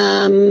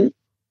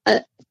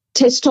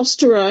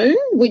testosterone,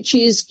 which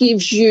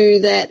gives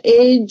you that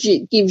edge,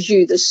 it gives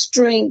you the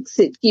strength,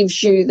 it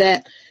gives you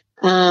that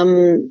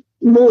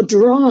more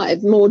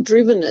drive, more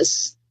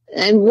drivenness.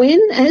 And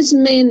as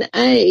men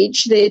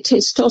age, their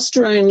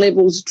testosterone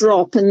levels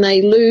drop and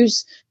they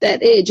lose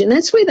that edge. And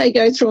that's where they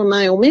go through a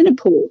male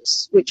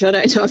menopause, which I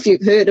don't know if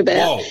you've heard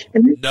about.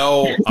 Whoa,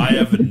 no, I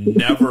have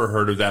never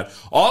heard of that.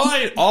 All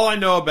I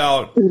know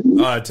about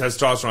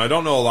testosterone, I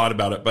don't know a lot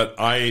about it, but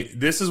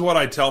this is what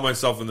I tell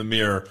myself in the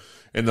mirror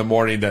in the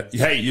morning, that,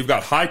 hey, you've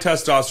got high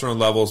testosterone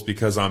levels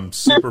because I'm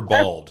super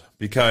bald.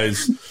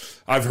 Because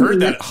I've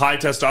heard that high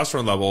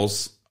testosterone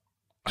levels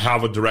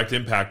have a direct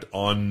impact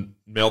on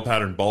male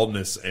pattern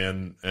baldness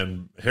and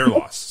hair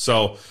loss.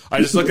 So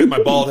I just look at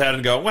my bald head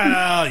and go,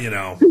 well, you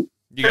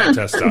got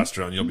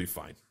testosterone, you'll be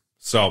fine.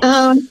 So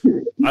I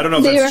don't know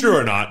if that's true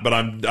or not, but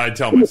I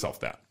tell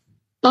myself that.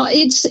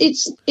 It's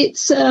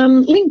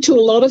linked to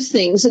a lot of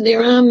things, and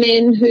there are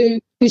men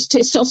whose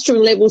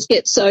testosterone levels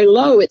get so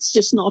low it's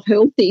just not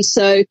healthy.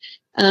 So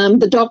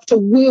the doctor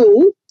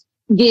will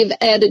give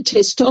added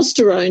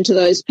testosterone to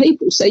those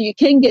people. So you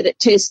can get it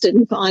tested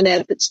and find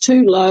out if it's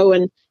too low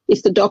and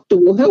if the doctor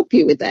will help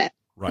you with that,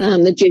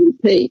 the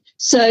GP.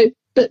 So,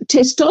 but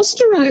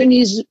testosterone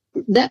is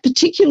that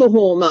particular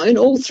hormone.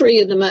 All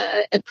three of them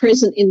are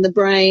present in the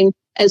brain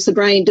as the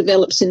brain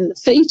develops in the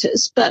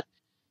fetus. But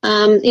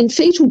in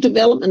fetal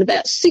development,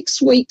 about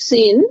 6 weeks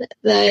in,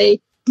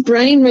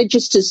 brain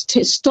registers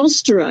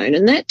testosterone,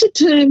 and that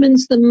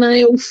determines the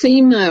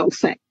male-female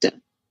factor.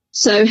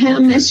 So how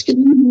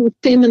masculine or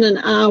feminine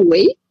are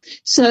we?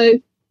 So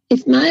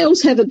if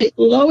males have a bit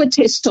lower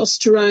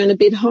testosterone, a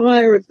bit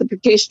higher of the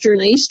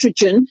progesterone,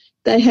 estrogen,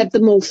 they have the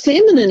more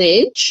feminine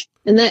edge,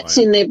 and that's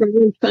in their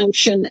brain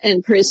function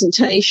and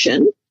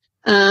presentation.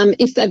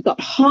 If they've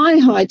got high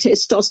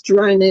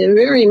testosterone, they're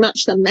very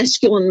much the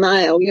masculine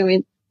male.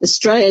 In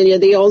Australia,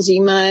 the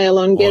Aussie male,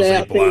 and get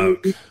out there.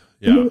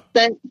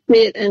 That's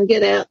it, and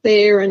get out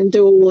there and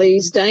do all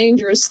these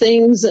dangerous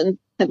things and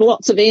have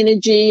lots of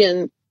energy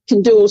and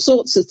can do all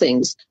sorts of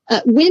things.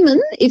 Women,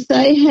 if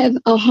they have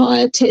a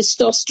higher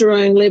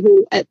testosterone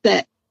level at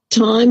that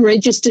time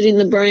registered in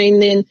the brain,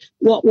 then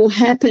what will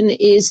happen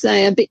is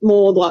they are a bit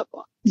more like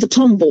the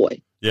tomboy.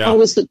 I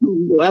was the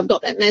tomboy. I've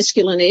got that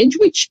masculine edge,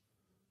 which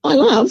I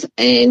love,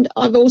 and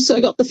I've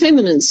also got the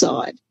feminine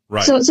side.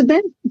 So it's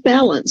about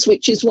balance,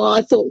 which is why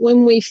I thought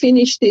when we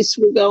finish this,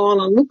 we'll go on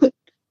and look at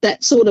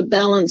that sort of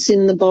balance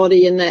in the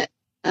body, and that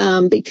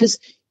because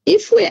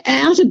if we're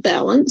out of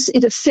balance,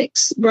 it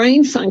affects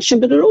brain function,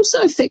 but it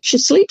also affects your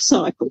sleep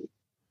cycle.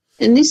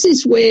 And this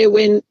is where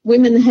when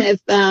women have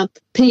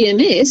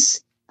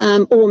PMS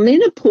or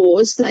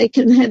menopause, they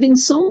can have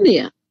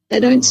insomnia.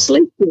 They don't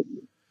sleep well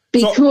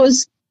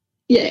because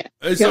Yeah.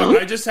 So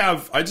I just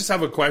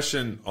have a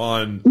question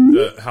on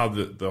how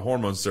the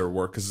hormones there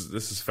work, because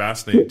this is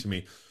fascinating to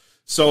me.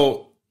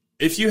 So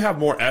if you have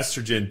more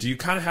estrogen, do you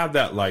kind of have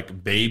that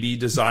like baby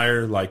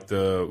desire, like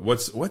the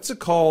what's it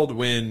called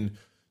when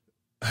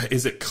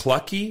is it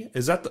clucky?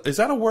 Is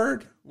that a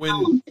word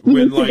when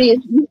like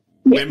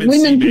women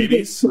see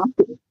babies?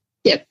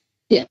 Yep.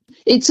 Yeah,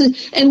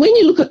 and when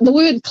you look at the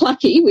word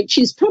clucky, which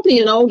is probably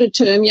an older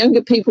term,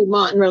 younger people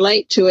mightn't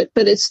relate to it,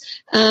 but it's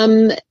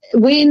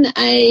when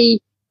a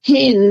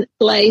hen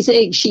lays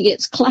eggs, she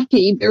gets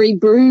clucky, very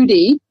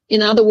broody.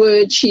 In other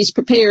words, she's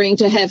preparing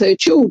to have her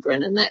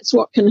children, and that's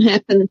what can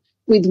happen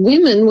with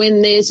women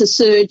when there's a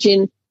surge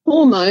in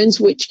hormones,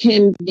 which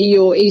can be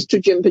your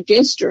estrogen,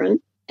 progesterone,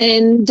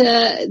 and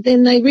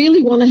then they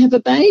really want to have a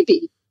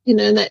baby.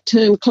 And that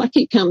term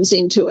clucky comes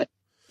into it.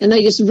 And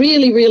they just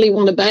really, really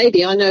want a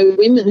baby. I know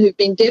women who've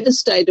been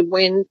devastated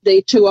when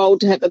they're too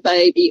old to have a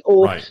baby,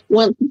 or right.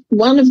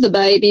 one of the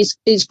babies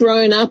is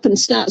grown up and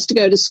starts to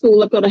go to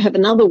school. I've got to have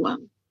another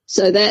one.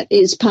 So that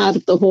is part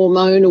of the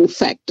hormonal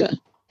factor.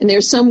 And there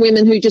are some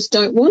women who just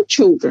don't want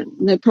children.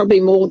 They're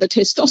probably more the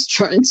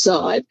testosterone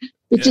side.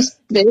 It just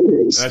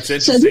varies. That's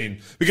interesting,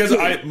 because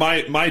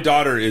my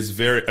daughter is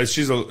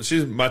she's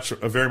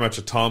very much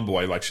a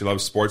tomboy. Like, she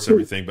loves sports and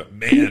everything, but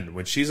man,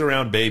 when she's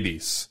around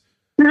babies,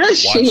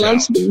 she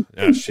loves them.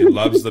 Yeah, she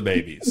loves the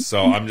babies.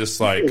 So I'm just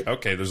like,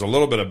 okay, there's a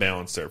little bit of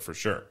balance there for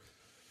sure.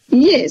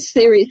 Yes,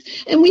 there is.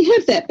 And we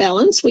have that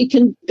balance. We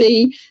can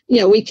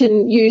we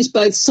can use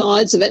both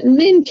sides of it, and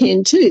men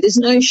can too. There's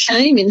no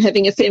shame in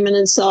having a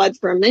feminine side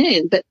for a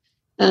man, but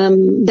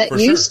that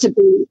used to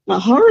be a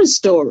horror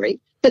story.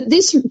 But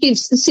this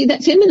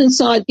that feminine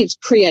side gives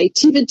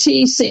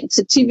creativity,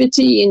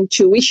 sensitivity,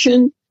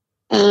 intuition.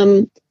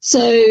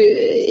 So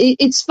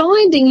it's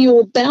finding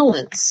your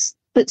balance.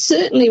 But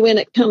certainly when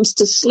it comes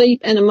to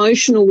sleep and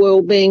emotional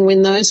well-being,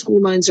 when those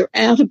hormones are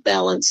out of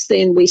balance,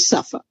 then we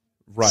suffer.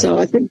 Right. So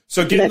I think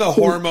getting the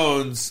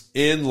hormones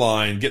in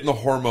line, getting the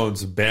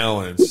hormones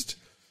balanced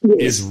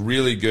is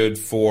really good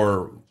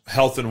for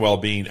health and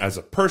well-being as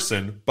a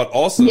person, but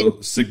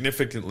also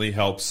significantly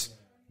helps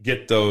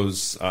get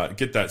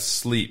that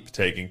sleep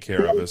taken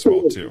care of as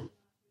well too.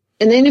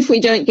 And then if we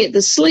don't get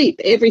the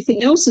sleep,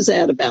 everything else is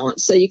out of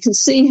balance. So you can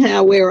see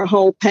how we're a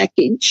whole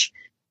package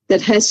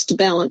that has to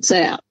balance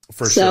out.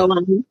 For sure.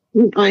 So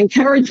I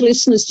encourage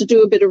listeners to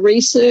do a bit of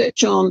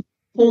research on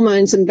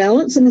hormones and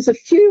balance. And there's a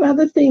few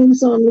other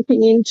things I'm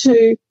looking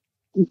into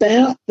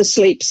about the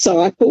sleep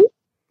cycle.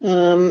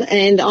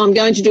 And I'm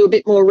going to do a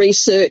bit more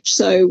research.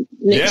 So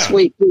next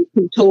week we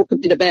can talk a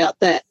bit about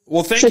that.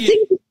 Well, thank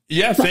you.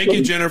 Thank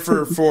you,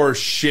 Jennifer, for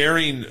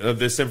sharing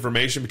this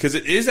information, because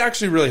it is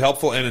actually really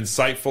helpful and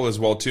insightful as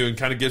well too, and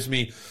kind of gives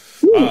me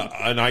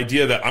an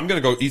idea that I'm going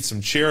to go eat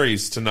some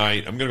cherries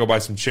tonight. I'm going to go buy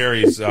some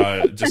cherries,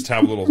 just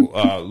have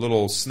a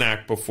little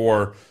snack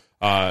before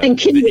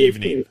the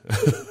evening.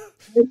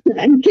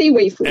 And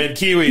kiwi fruit. And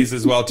kiwis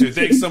as well too.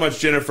 Thanks so much,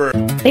 Jennifer.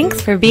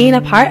 Thanks for being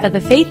a part of the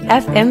Faith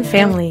FM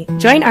family.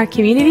 Join our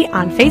community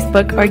on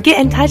Facebook or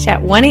get in touch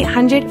at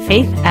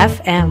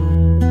 1-800-FAITH-FM.